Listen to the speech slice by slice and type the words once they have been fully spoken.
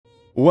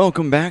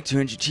Welcome back to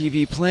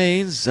NGTV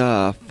Plays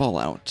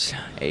Fallout,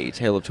 a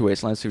Tale of Two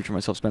Wastelands, featuring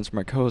myself, Spencer,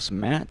 my co-host,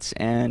 Matt.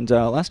 And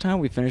last time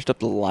we finished up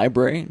the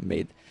library,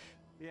 made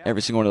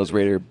every single one of those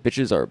raider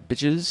bitches our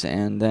bitches,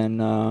 and then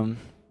now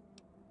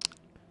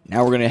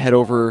we're going to head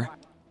over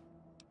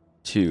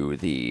to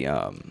the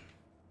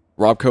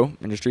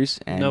Robco Industries.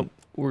 And Nope,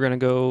 we're gonna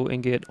go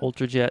and get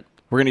Ultrajet.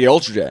 we're going to get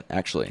Ultrajet,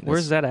 actually.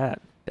 Where's that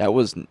at? That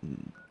was,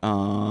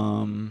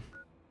 oh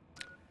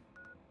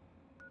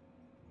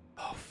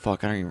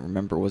fuck, I don't even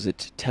remember. Was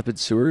it Tepid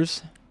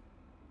Sewers?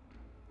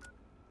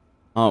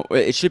 Oh,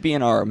 it should be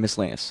in our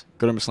miscellaneous.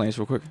 Go to miscellaneous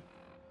real quick.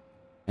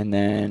 And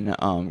then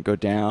go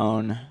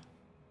down.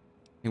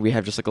 I think we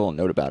have just like a little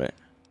note about it.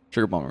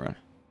 Trigger bomb run.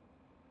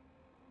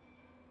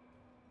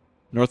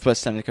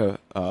 Northwest Seneca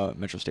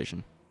Metro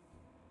Station.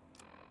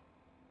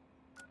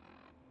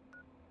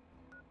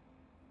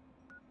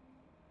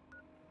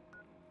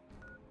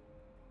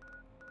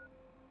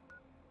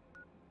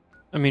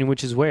 I mean,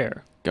 which is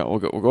where? We'll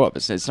go up.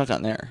 It's not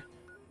down there.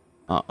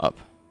 Up.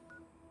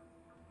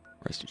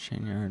 Rested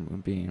Chain Yard,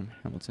 Moonbeam,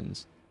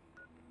 Hamilton's,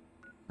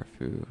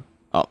 Rafu.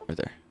 Oh, right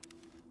there.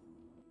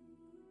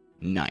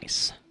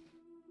 Nice.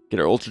 Get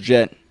our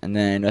Ultrajet, and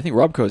then I think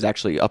Robco is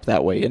actually up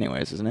that way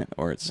anyways, isn't it?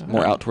 Or it's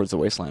more out towards the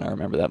Wasteland, I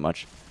remember that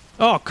much.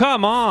 Oh,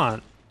 come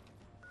on!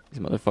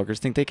 These motherfuckers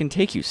think they can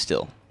take you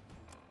still.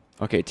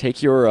 Okay,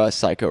 take your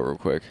Psycho real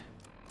quick.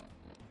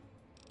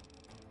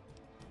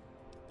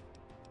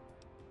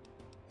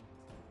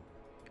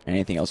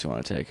 Anything else you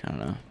want to take? I don't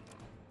know.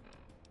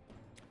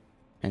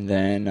 And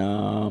then,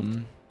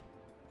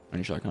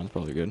 any shotgun's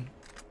probably good.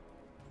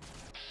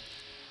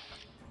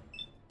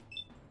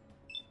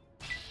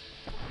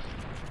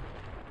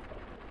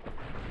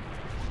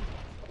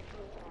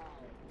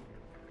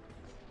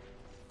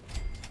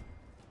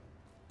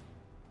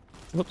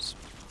 Whoops.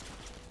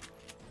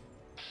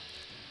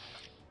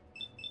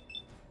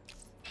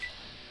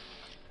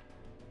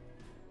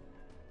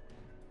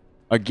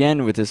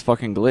 Again with this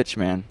fucking glitch,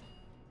 man.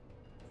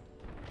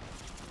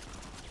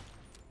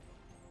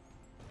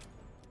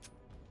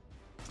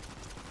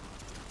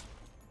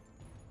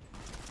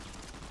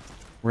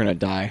 We're gonna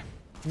die.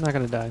 I'm not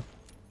gonna die.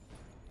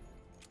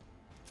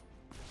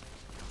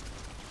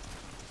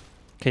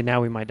 Okay,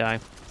 now we might die.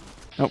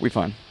 Nope, we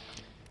fine.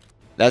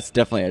 That's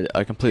definitely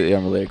a completely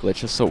unrelated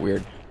glitch. It's so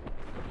weird.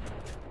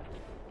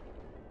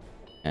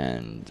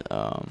 And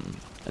I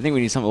think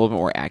we need something a little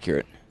bit more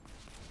accurate.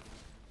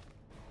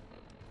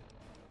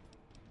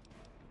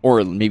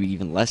 Or maybe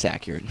even less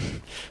accurate.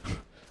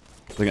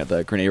 Looking at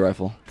the grenade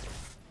rifle.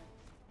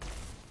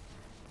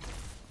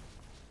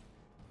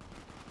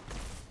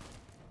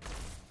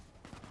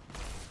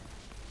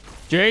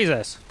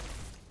 Jesus!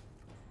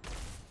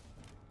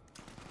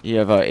 You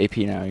have AP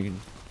now. You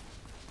can.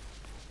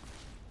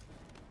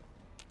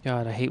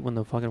 God, I hate when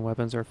the fucking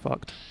weapons are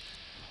fucked.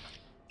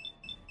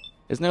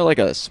 Isn't there like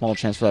a small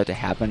chance for that to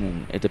happen?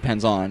 And it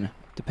depends on.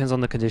 Depends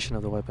on the condition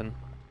of the weapon.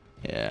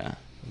 Yeah,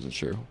 wasn't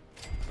sure.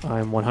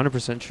 I'm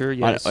 100% sure,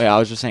 yes. Yeah, I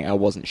was just saying I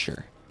wasn't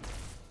sure.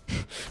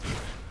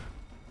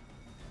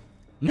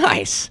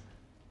 Nice!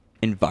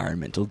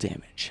 Environmental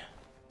damage.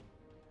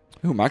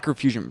 Ooh,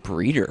 microfusion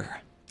breeder.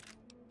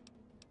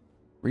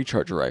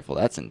 Recharger rifle.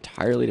 That's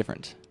entirely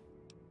different.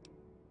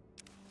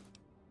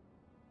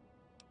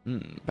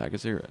 Bag of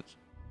cigarettes.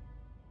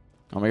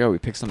 Oh my god, we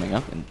picked something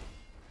up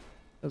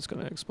That's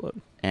gonna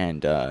explode.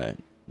 and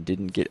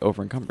didn't get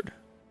over encumbered.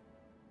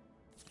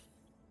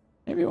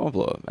 Maybe it won't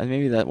blow up.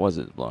 Maybe that was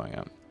it blowing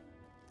up.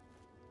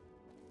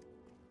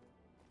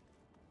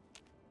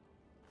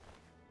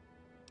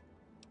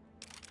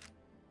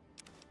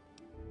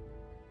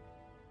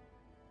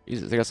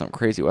 Jesus, they got some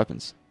crazy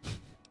weapons.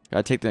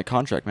 Gotta take the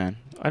contract, man.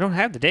 I don't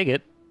have to take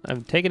it.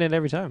 I've taken it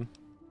every time.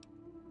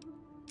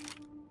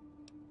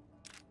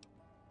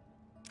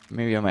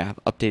 Maybe I might have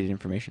updated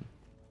information.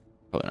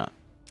 Probably not.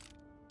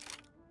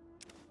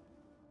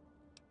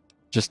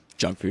 Just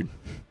junk food.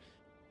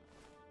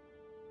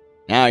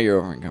 Now you're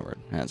over encumbered.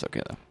 That's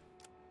okay though.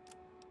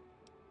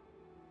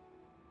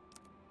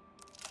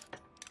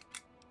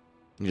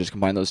 You just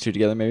combine those two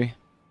together, maybe?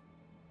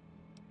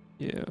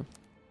 Yeah.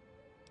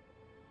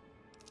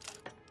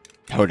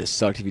 That would have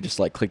sucked if you just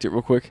like clicked it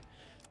real quick.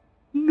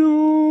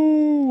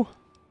 No.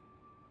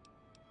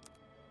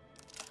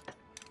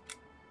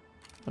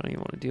 I don't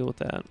even want to deal with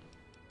that. And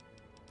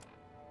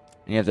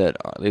you have that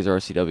laser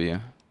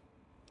RCW.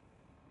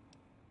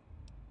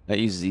 That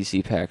uses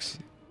EC packs.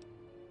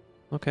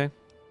 Okay.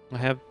 I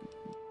have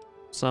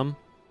some.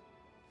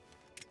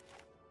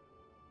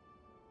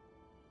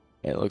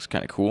 Yeah, it looks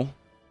kind of cool.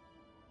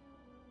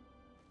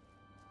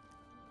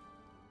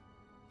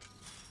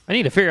 I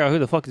need to figure out who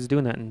the fuck is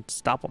doing that and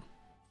stop them.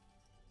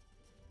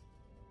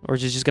 Or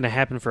is it just going to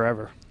happen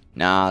forever?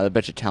 Nah, I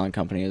bet you talent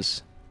company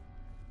is.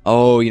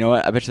 Oh, you know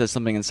what? I bet you that's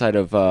something inside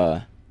of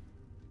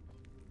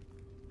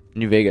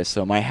New Vegas,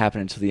 so it might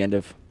happen until the end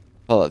of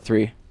Fallout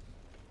 3.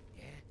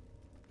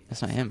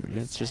 That's not him.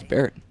 It's just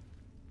Barrett.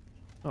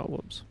 Oh,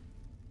 whoops.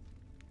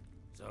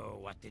 So,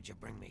 what did you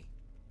bring me?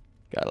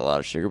 Got a lot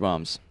of sugar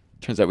bombs.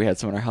 Turns out we had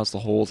some in our house the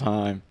whole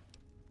time.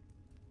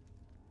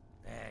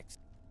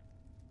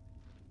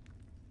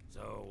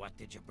 So what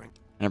did you bring?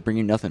 And I bring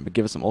you nothing, but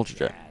give us some ultra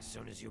jet. Yeah, as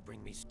soon as you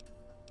bring me.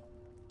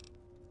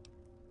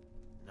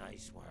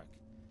 Nice work.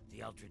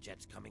 The ultra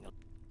jet's coming.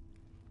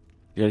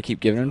 You gotta keep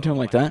giving them to him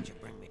like that?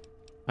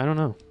 I don't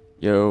know.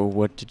 Yo,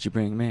 what did you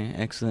bring me?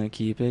 Excellent,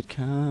 keep it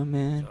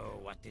coming. So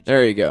what did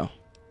There you go.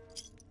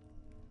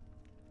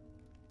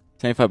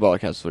 75 ball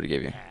caps is what he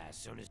gave you. Yeah, as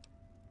soon as.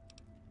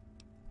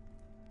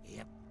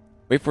 Yep.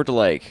 Wait for it to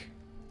like,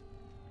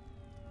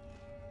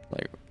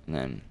 and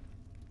then.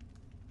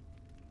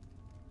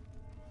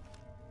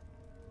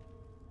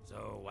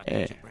 So what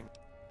Hey. did you bring?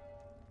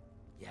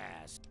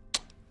 Yes.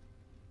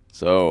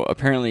 So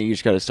apparently you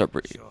just gotta start.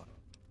 Sure.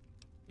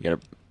 You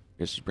gotta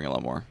just bring a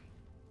lot more.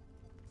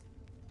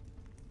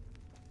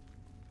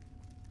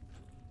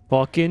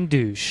 Fucking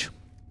douche.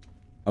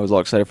 I was all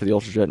excited for the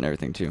ultra jet and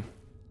everything too.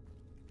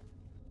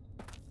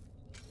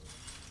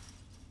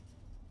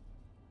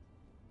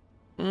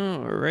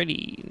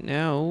 Alrighty,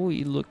 now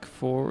we look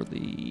for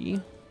the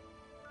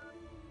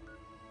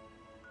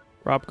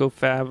Robco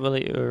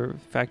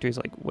factory's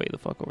like way the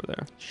fuck over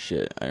there.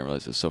 Shit, I didn't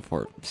realize it was so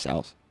far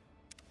south.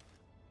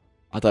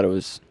 I thought it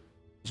was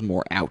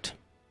more out.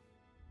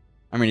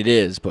 I mean, it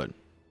is, but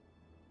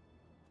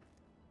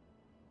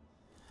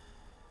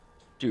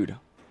dude,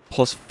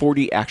 plus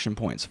 40 action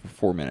points for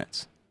 4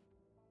 minutes.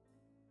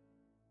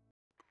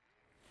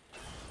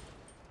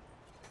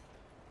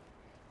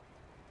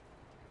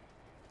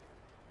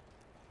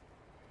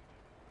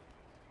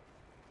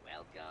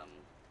 Welcome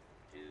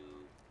to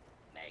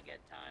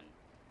Megaton,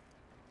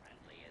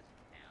 friendliest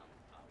town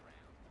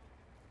around.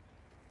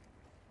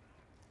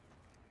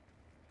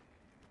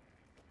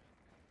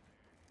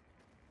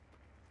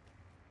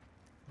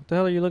 What the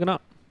hell are you looking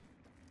up?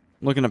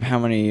 Looking up how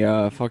many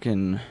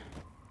fucking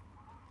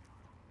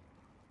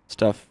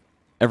stuff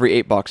every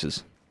 8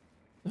 boxes.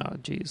 Oh,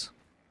 jeez.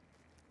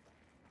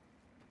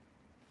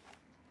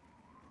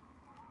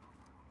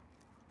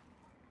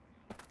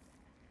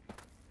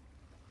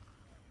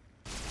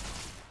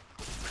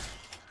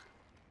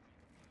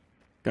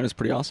 Gun is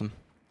pretty awesome.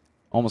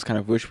 Almost kind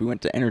of wish we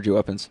went to energy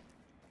weapons.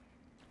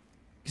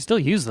 You can still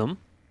use them.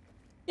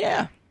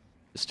 Yeah.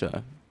 Just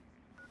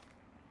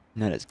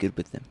not as good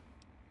with them.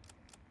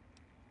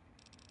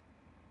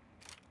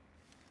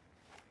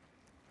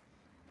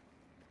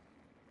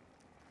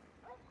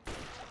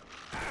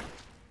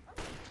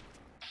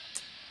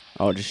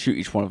 Oh, just shoot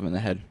each one of them in the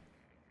head.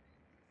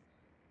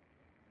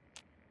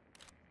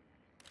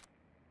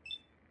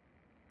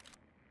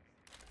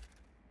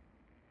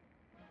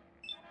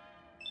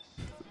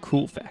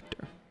 Cool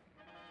factor.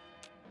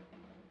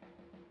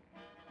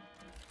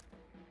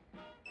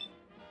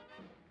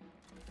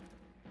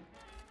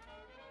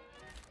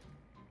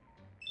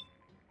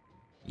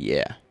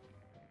 Yeah.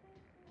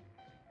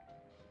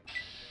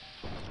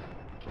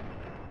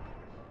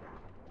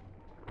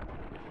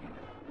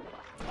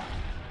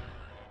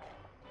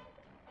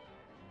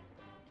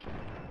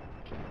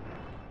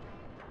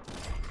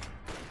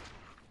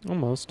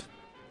 Almost.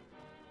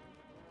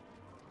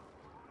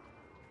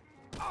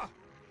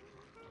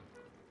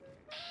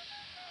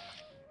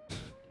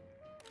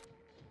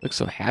 Looks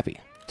so happy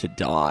to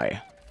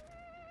die.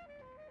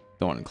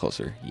 Going in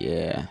closer.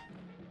 Yeah.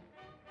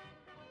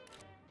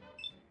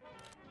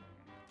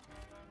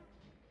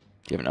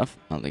 Do you have enough?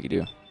 I don't think you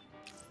do.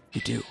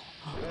 You do.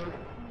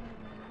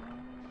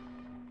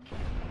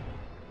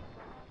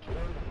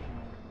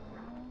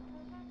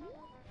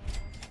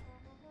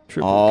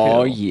 Triple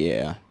Oh, kill.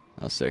 yeah.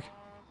 That was sick.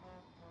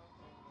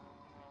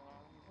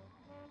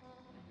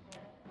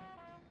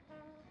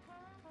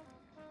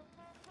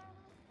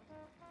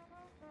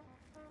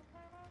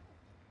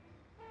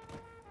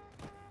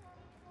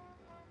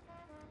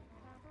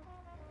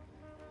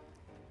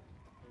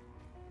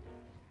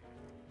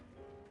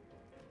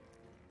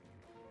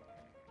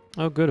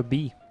 Oh, good, a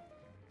bee.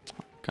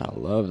 Gotta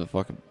love the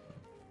fucking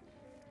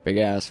big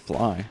ass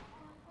fly.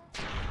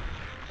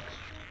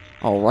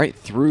 Oh, right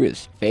through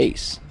his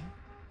face.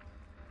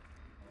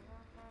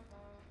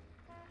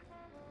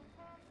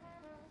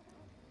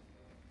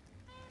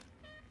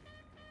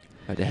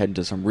 Had to head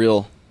into some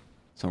real,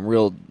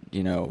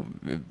 you know,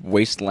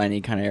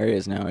 wastelandy kind of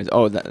areas now.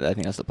 Oh, I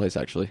think that's the place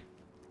actually.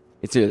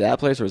 It's either that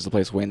place or it's the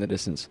place way in the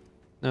distance.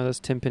 No, that's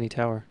Tenpenny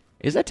Tower.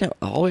 Is that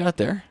all the way out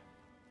there?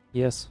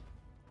 Yes.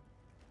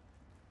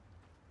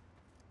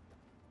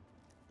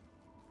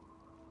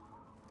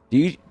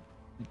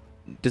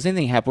 Does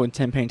anything happen with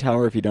Tenpenny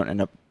Tower if you don't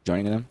end up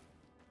joining them?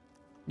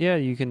 Yeah,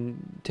 you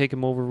can take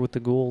him over with the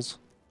ghouls.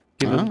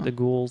 Give him Oh. the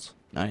ghouls.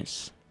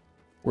 Nice.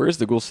 Where is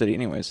the Ghoul City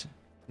anyways?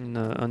 In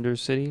the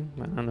Undercity.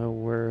 I don't know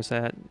where it's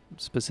at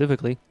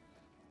specifically.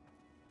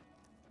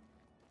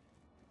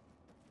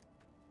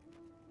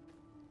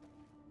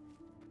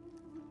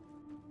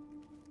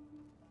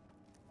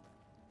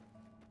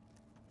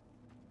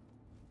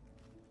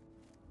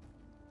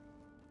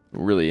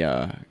 Really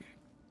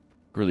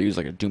use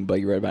like a doom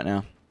buggy right about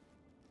now.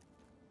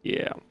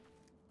 Yeah.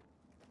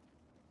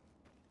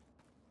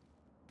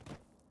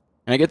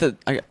 And I get the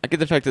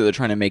fact that they're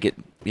trying to make it,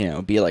 you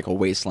know, be like a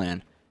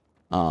wasteland.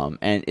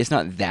 And it's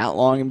not that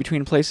long in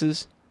between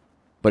places.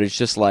 but it's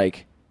just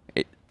like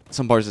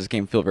some parts of this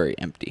game feel very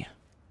empty.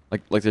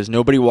 Like there's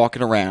nobody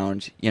walking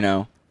around, you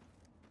know.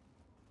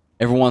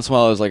 Every once in a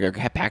while there's like a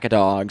pack of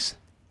dogs.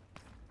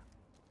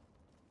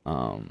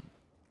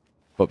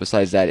 But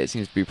besides that, it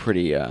seems to be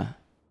pretty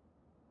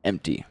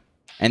empty.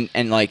 And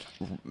like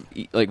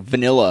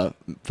vanilla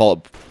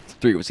Fallout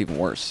 3 was even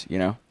worse, you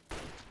know.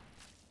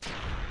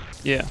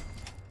 Yeah.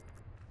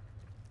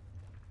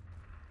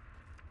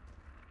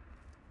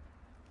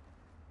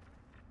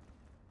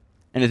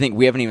 And I think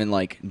we haven't even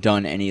like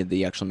done any of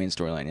the actual main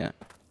storyline yet.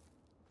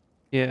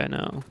 Yeah,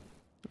 no.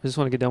 I just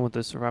want to get done with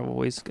the survival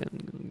waste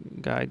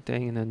guide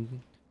thing, and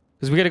then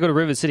because we got to go to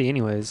Rivet City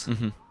anyways.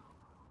 Mm-hmm. In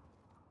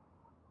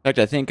fact,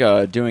 I think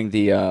doing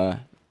the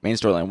main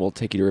storyline will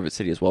take you to Rivet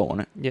City as well,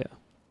 won't it? Yeah.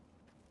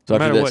 So No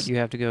matter this, what, you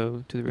have to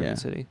go to the Rivet Yeah.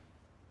 City.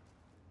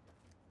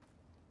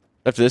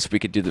 After this, we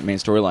could do the main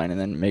storyline and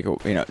then make a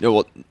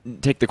we'll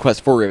take the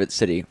quest for Rivet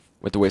City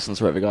with the Wasteland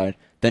Survival Guide,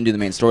 then do the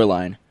main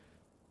storyline,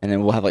 and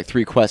then we'll have like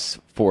 3 quests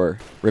for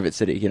Rivet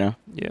City, you know?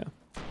 Yeah.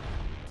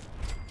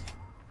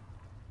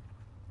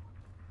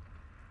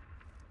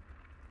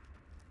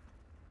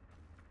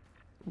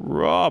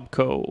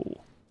 Robco.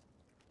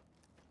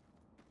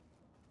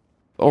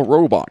 A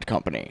robot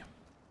company.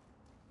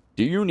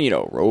 Do you need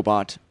a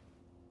robot?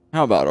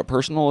 How about a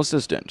personal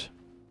assistant?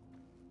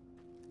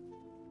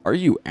 Are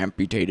you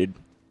amputated?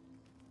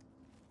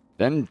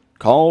 Then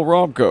call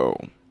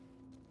Robco.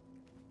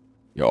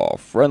 Your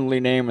friendly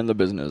name in the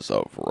business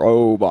of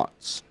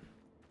robots.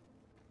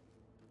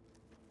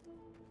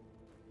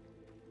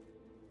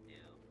 Do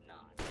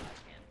not touch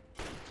him.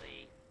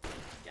 Please.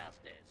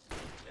 Justice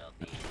will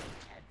be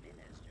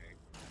administered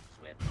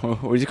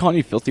swiftly, What is he calling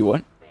you, filthy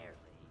what? fairly.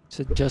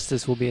 So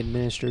justice will be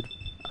administered.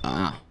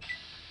 Ah.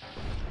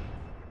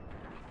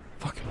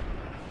 Fuck.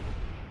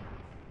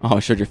 Oh, I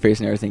showed your face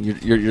and everything.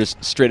 You're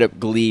just straight up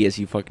glee as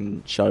you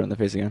fucking shot it in the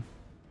face again.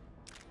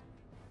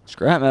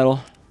 Scrap metal.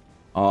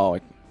 Oh,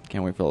 I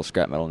can't wait for a little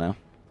scrap metal now.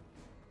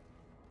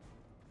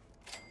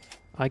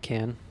 I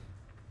can.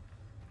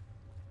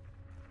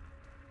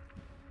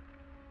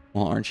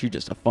 Well, aren't you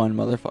just a fun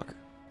motherfucker?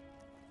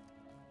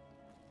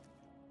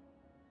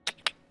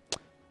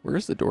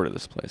 Where's the door to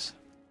this place?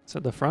 It's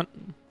at the front,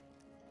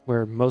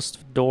 where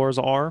most doors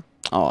are.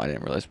 Oh, I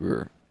didn't realize we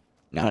were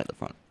not at the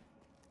front.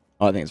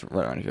 Oh, I think it's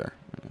right around here.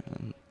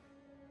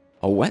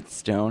 A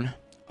whetstone.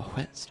 A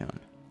whetstone.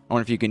 I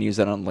wonder if you can use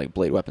that on, like,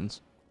 blade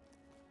weapons.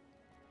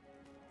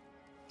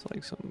 It's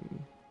like some.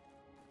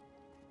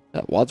 Is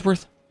that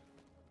Wadsworth?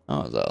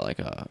 Oh, is that like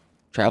a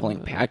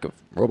traveling pack of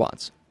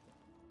robots?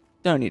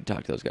 Don't need to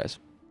talk to those guys.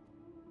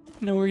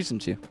 No reason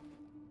to. I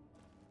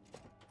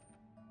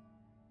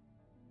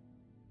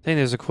think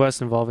there's a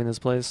quest involving this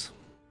place.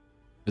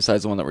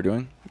 Besides the one that we're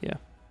doing? Yeah.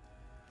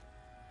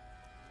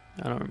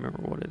 I don't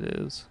remember what it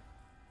is.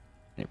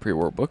 Any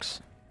pre-war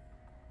books?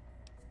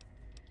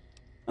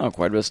 Oh,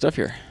 quite a bit of stuff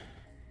here.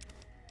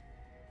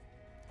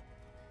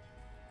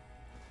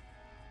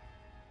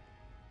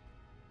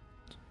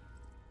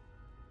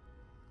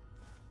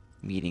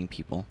 Meeting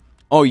people.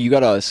 Oh, you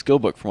got a skill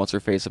book from What's Her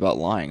Face about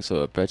lying,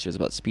 so I bet you it's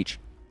about speech.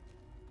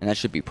 And that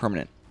should be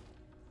permanent.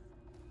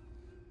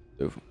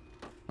 So,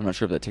 I'm not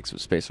sure if that takes up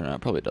space or not.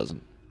 It probably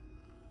doesn't.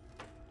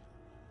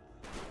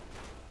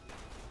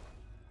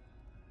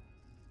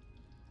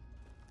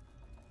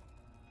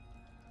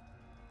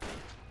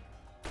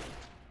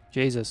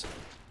 Jesus.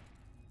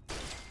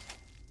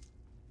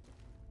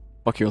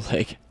 Fuck your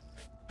leg.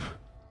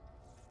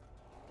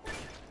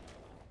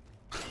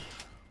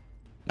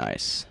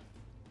 Nice.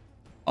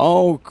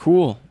 Oh,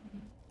 cool.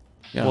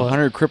 Yeah, What?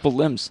 100 crippled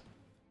limbs.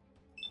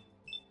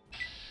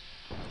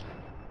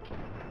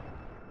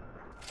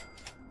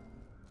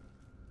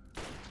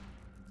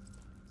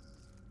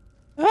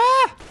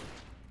 Ah!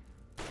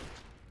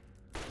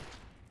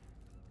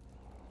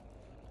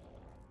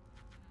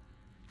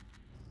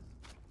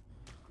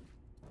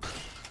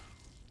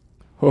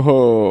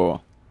 Ho!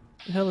 What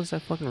the hell is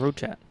that fucking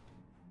roach at?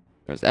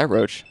 There's that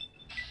roach.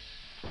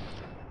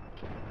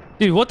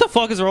 Dude, what the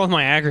fuck is wrong with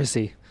my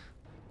accuracy?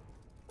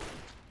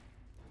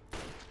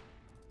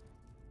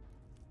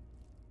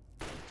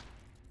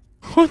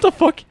 What the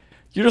fuck?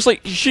 You're just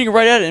like shooting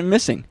right at it and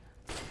missing.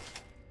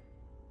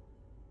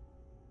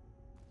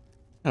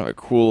 Kind of a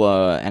cool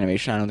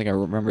animation. I don't think I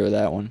remember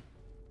that one.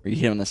 Where you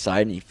hit him on the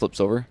side and he flips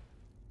over.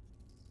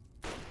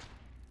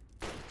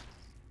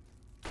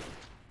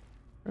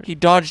 He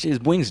dodged,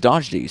 his wings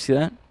dodged it. You see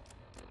that?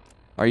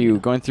 Are you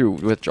going through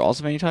withdrawals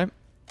of any type?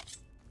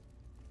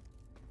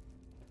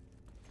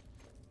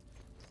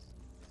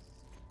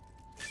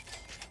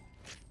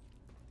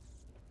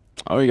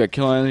 Oh, you got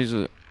kill enemies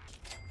with...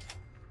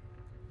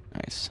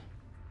 Nice.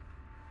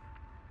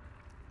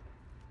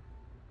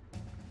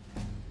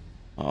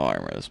 Oh, I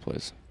remember this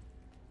place.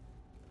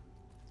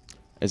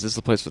 Is this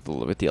the place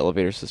with the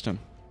elevator system?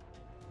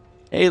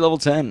 Hey, level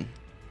 10.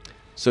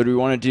 So do we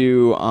want to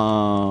do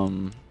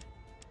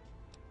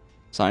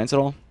science at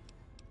all?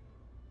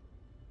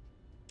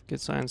 Get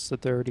science to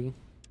 30.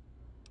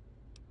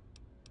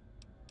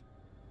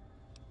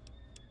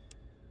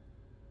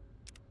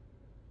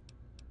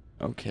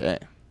 Okay.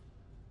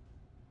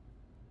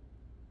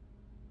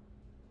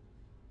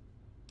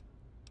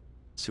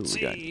 See what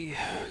we got. See,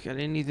 got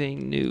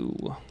anything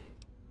new?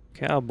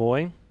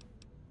 Cowboy.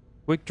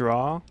 Quick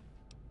draw.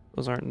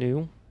 Those aren't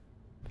new.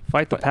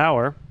 Fight the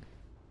power.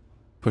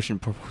 Pushing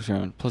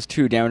around.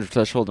 +2 damage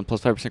threshold and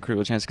 +5%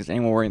 critical chance against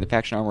anyone wearing the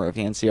faction armor of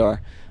the NCR.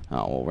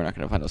 Oh, well, we're not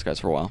going to find those guys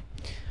for a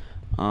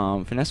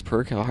while. Finesse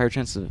perk. Have a higher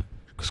chance to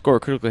score a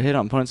critical hit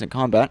on opponents in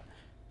combat.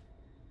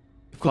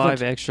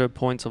 5 extra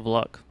points of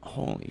luck.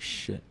 Holy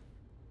shit.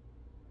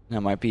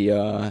 That might be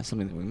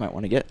something that we might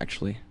want to get,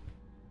 actually.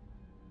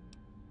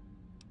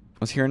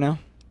 What's here now?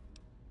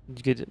 You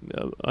get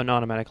an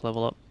automatic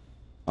level up.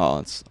 Oh,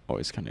 that's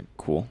always kind of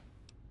cool.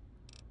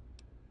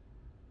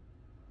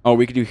 Oh,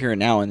 we could do here and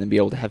now and then be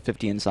able to have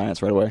 50 in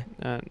science right away.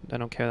 I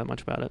don't care that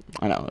much about it.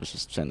 I know, I was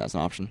just saying that's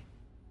an option.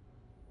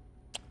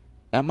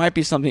 That might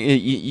be something...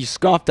 You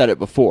scoffed at it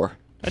before.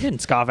 I didn't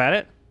scoff at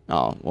it.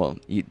 Oh, well,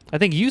 I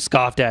think you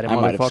scoffed at it, I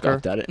motherfucker. might have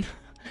scoffed at it.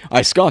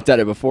 I scoffed at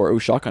it before. Oh,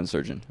 shotgun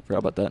surgeon. I forgot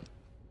about that.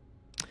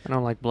 I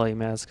don't like bloody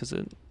mess because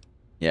it...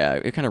 Yeah,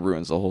 it kind of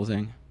ruins the whole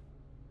thing.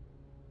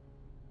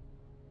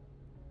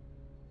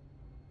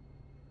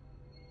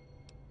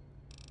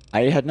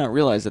 I had not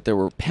realized that there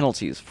were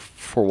penalties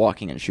for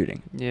walking and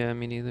shooting. Yeah,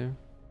 me neither.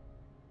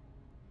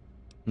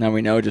 Now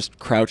we know, just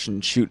crouch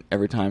and shoot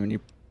every time and you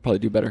probably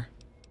do better.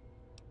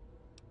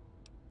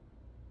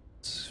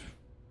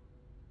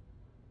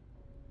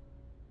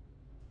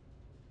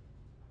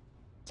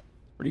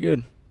 Pretty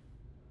good.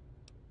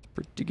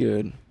 Pretty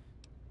good.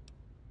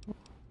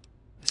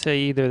 Say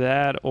either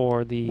that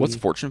or the... What's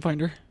Fortune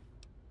Finder?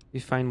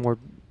 You find more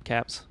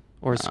caps.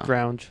 Or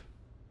scrounge.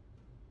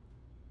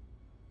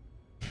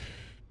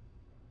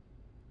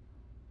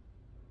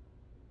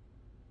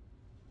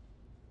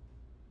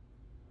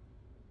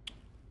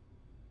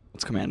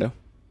 What's Commando?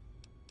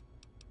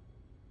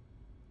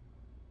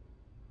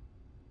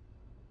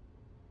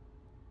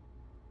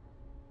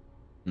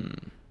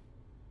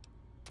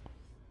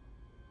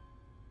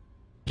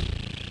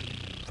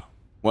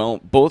 Well,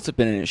 bullets have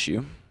been an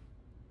issue.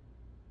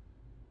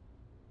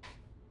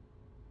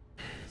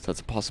 So that's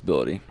a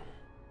possibility.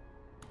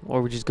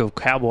 Or we just go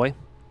cowboy.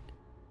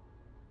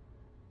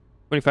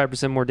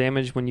 25% more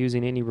damage when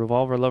using any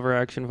revolver, lever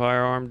action,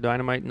 firearm,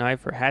 dynamite,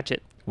 knife, or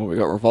hatchet. Well, we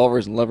got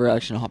revolvers and lever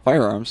action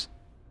firearms.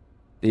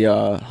 The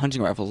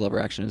hunting rifle's lever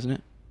action, isn't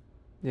it?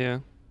 Yeah.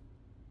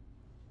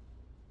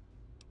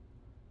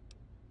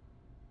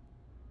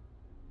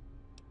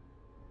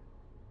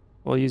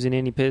 While using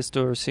any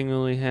pistol or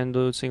singularly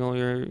handled, single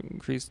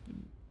increased.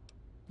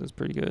 That's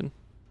pretty good.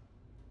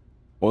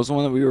 What was the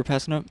one that we were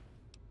passing up?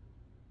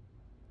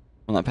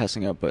 Well, not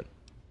passing up, but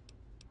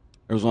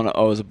there was one.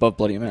 Oh, it was above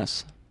bloody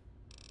mess.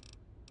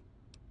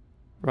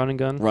 Run and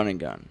gun? Run and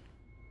gun.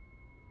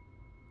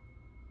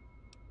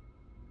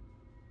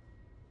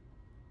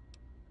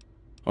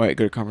 Oh, wait,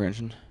 good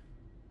comprehension.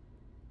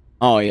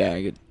 Oh, yeah.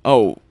 You get,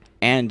 oh,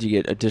 and you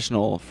get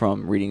additional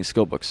from reading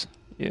skill books.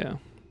 Yeah.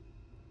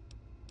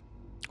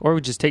 Or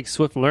we just take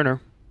Swift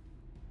Learner.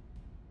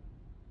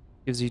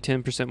 Gives you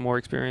 10% more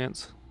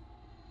experience.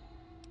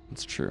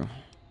 That's true.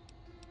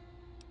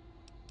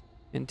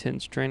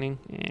 Intense training.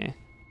 Eh.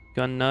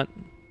 Gun nut.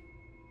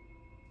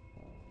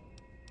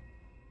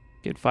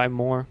 Get 5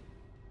 more.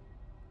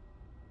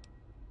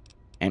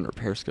 And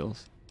repair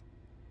skills.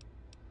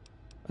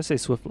 I say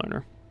Swift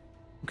Learner.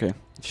 Okay.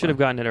 Should have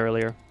gotten it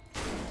earlier.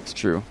 It's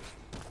true.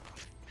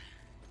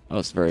 Oh,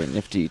 it's very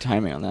nifty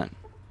timing on that.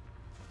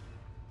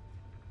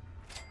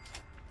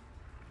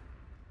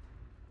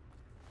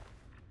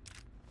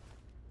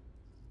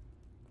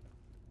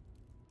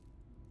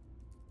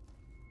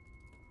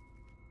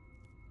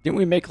 Didn't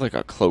we make like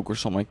a cloak or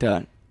something like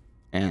that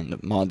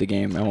and mod the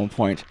game at one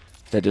point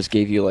that just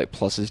gave you like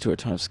pluses to a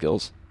ton of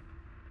skills?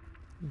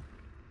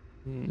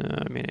 No,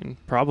 I mean,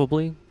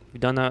 probably. We've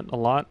done that a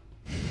lot.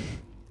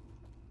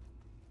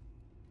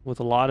 With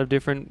a lot of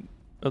different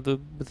of the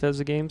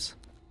Bethesda games.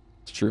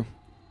 It's true.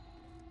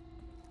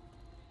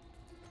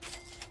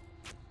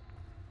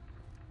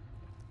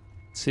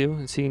 See,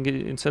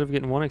 instead of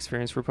getting 1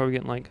 experience, we're probably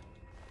getting like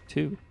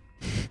 2.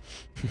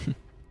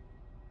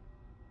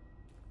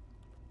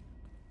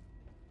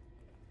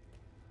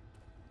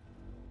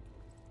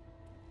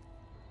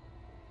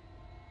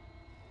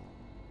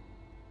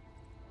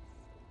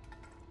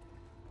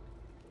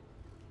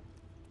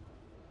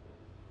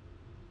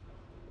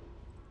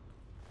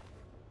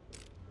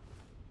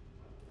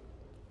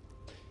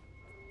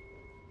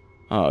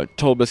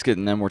 Toll Biscuit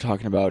and them were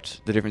talking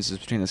about the differences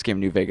between this game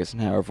and New Vegas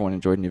and how everyone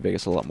enjoyed New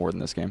Vegas a lot more than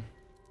this game.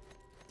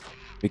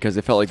 Because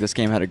they felt like this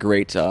game had a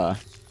great,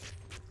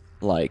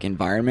 like,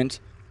 environment,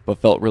 but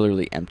felt really,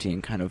 really empty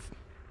and kind of,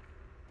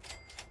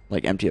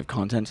 like, empty of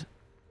content.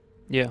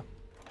 Yeah.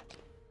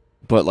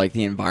 But, like,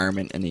 the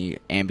environment and the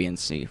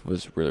ambience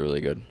was really,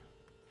 really good.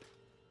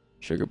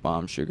 Sugar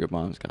bombs,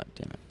 god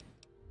damn it.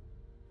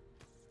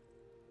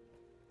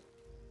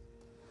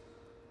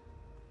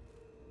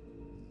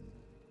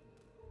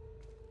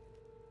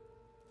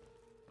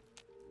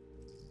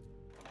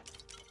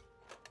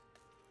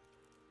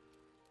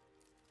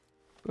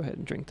 Go ahead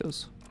and drink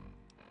those.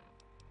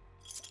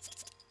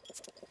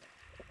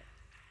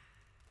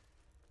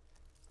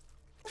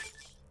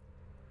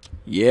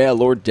 Yeah,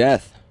 Lord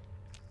Death.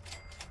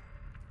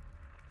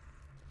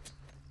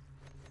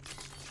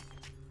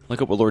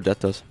 Look up what Lord Death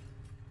does.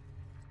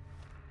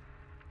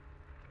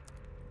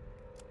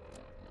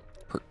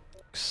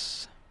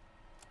 Perks.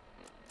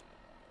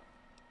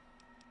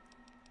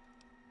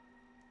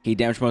 He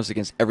damage bonus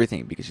against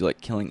everything because you like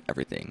killing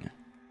everything.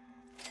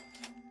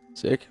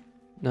 Sick.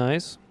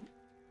 Nice.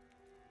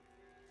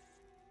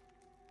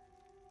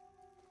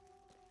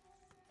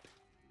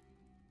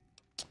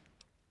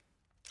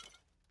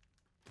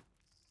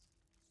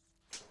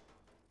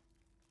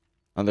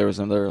 Oh, there was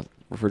another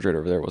refrigerator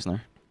over there, wasn't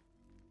there?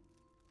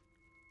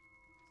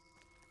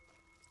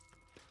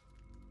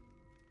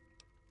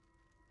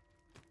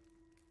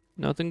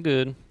 Nothing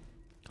good.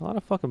 A lot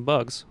of fucking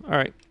bugs.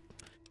 Alright.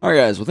 Alright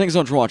guys, well thanks so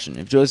much for watching. If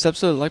you enjoyed this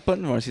episode, like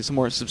button, want to see some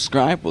more,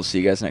 subscribe. We'll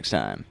see you guys next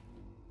time.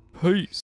 Peace.